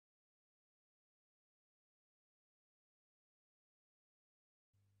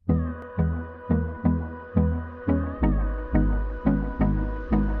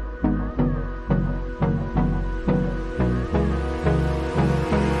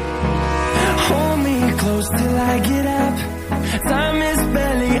close till I get up. Time is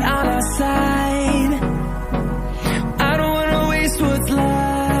barely on our side. I don't wanna waste what's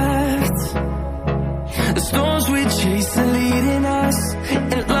left. The storms we chase are leading us,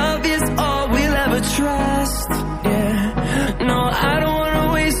 and love is all we'll ever trust. Yeah, no, I don't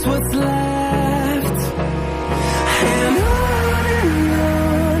wanna waste what's left. And on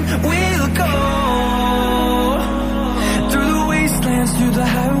we'll go, through the wastelands, through the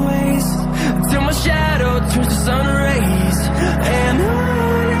highways, till my shadow turns to sun rays. And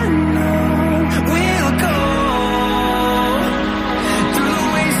on we'll go, through the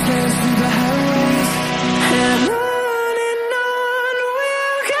wastelands, through the highways, and on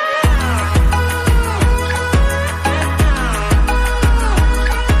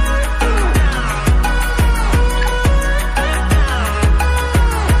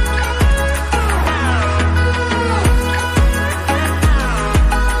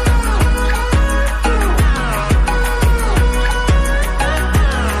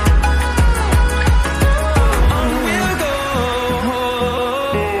we'll go.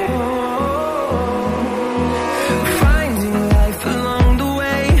 Finding life along the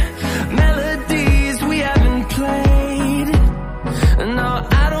way, melodies we haven't played. No,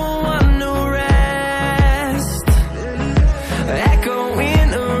 I don't want no rest. Echoing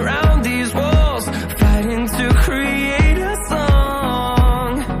around these walls, fighting to create a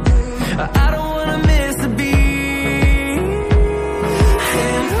song. I don't wanna miss a beat.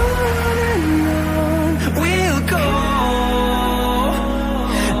 And on we'll go,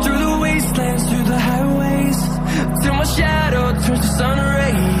 through the wastelands, through the highways, till my shadow turns to sun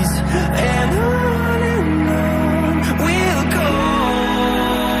rays. And on we'll go,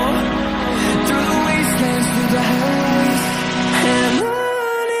 through the wastelands, through the highways, and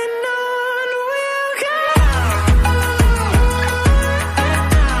on we'll go.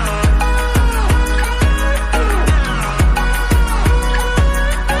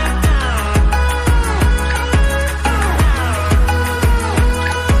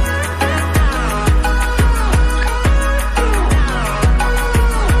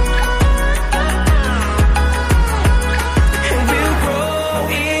 And we'll grow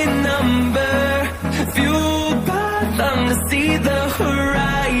in number, fueled by them to see the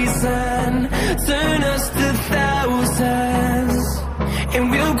horizon, turn us to thousands. And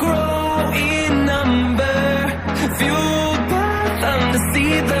we'll grow in number, fueled by them to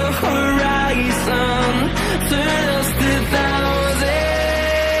see the horizon, turn us to thousands.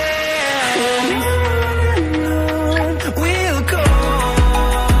 And on we'll go,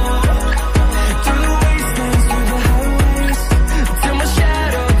 through the wastelands, through the highways, till my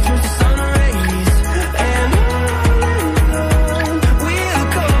shadow turns to sun rays. And on we'll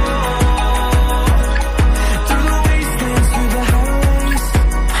go, through the wastelands, through the highways,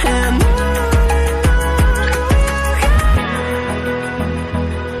 and on we'll go.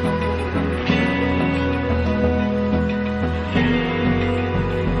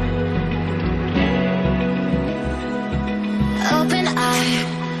 Open eye,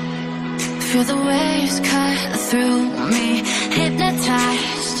 feel the waves cut through me,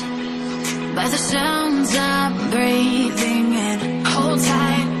 hypnotized by the sounds I'm breathing in. Hold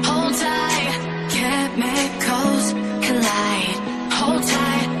tight.